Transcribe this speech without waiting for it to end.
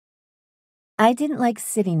I didn't like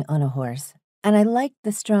sitting on a horse, and I liked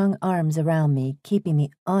the strong arms around me keeping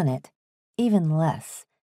me on it even less.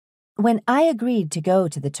 When I agreed to go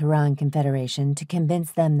to the Thyre Confederation to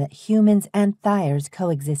convince them that humans and Thyres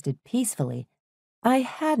coexisted peacefully, I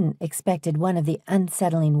hadn't expected one of the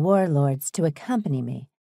unsettling warlords to accompany me.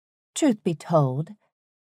 Truth be told,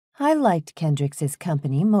 I liked Kendryx's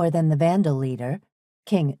company more than the Vandal leader,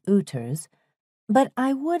 King Uther's, but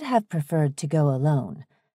I would have preferred to go alone.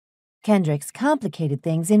 Kendryx complicated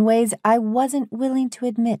things in ways I wasn't willing to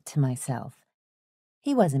admit to myself.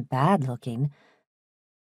 He wasn't bad-looking.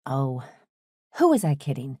 Oh, who was I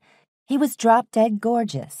kidding? He was drop-dead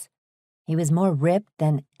gorgeous. He was more ripped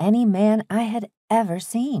than any man I had ever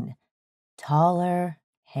seen. Taller,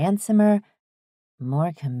 handsomer,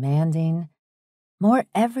 more commanding, more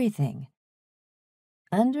everything.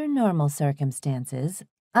 Under normal circumstances,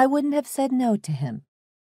 I wouldn't have said no to him.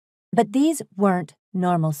 But these weren't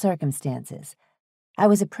normal circumstances. I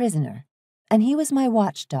was a prisoner, and he was my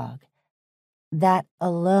watchdog. That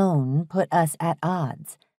alone put us at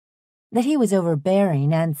odds. That he was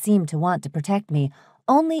overbearing and seemed to want to protect me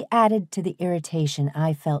only added to the irritation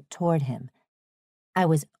I felt toward him. I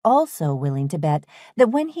was also willing to bet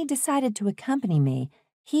that when he decided to accompany me,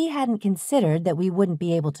 he hadn't considered that we wouldn't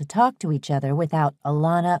be able to talk to each other without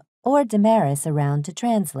Alana or Damaris around to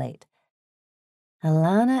translate.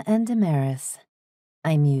 Alana and Damaris,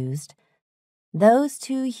 I mused. Those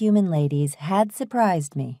two human ladies had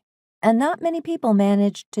surprised me, and not many people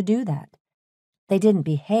managed to do that. They didn't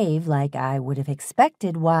behave like I would have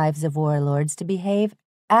expected wives of warlords to behave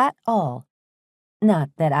at all. Not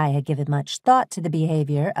that I had given much thought to the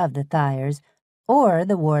behavior of the Thyres or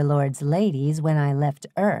the warlords' ladies when I left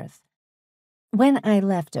Earth. When I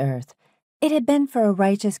left Earth, it had been for a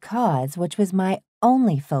righteous cause which was my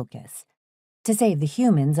only focus, to save the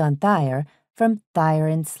humans on Thyre from Thyre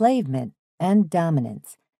enslavement and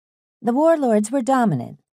dominance. The warlords were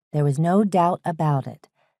dominant, there was no doubt about it.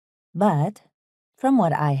 But, from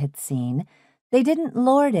what I had seen, they didn't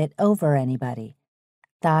lord it over anybody,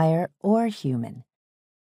 Thyre or human.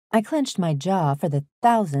 I clenched my jaw for the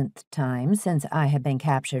 1,000th time since I had been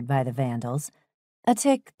captured by the Vandals, a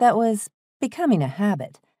tic that was becoming a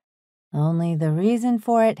habit. Only the reason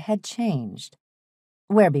for it had changed.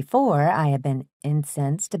 Where before I had been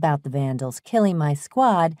incensed about the Vandals killing my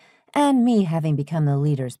squad and me having become the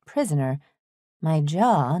leader's prisoner, my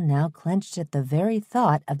jaw now clenched at the very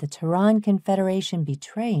thought of the Thyre Confederation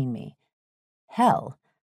betraying me. Hell,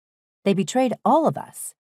 they betrayed all of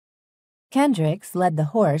us. Kendryx led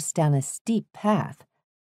the horse down a steep path,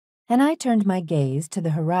 and I turned my gaze to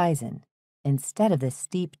the horizon instead of the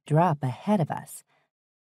steep drop ahead of us.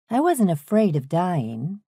 I wasn't afraid of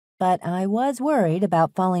dying, but I was worried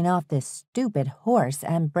about falling off this stupid horse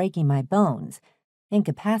and breaking my bones,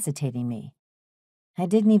 incapacitating me. I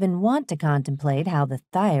didn't even want to contemplate how the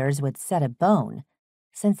Thyres would set a bone,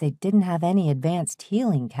 since they didn't have any advanced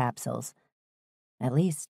healing capsules. At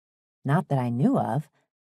least, not that I knew of.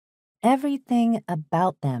 Everything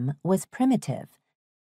about them was primitive.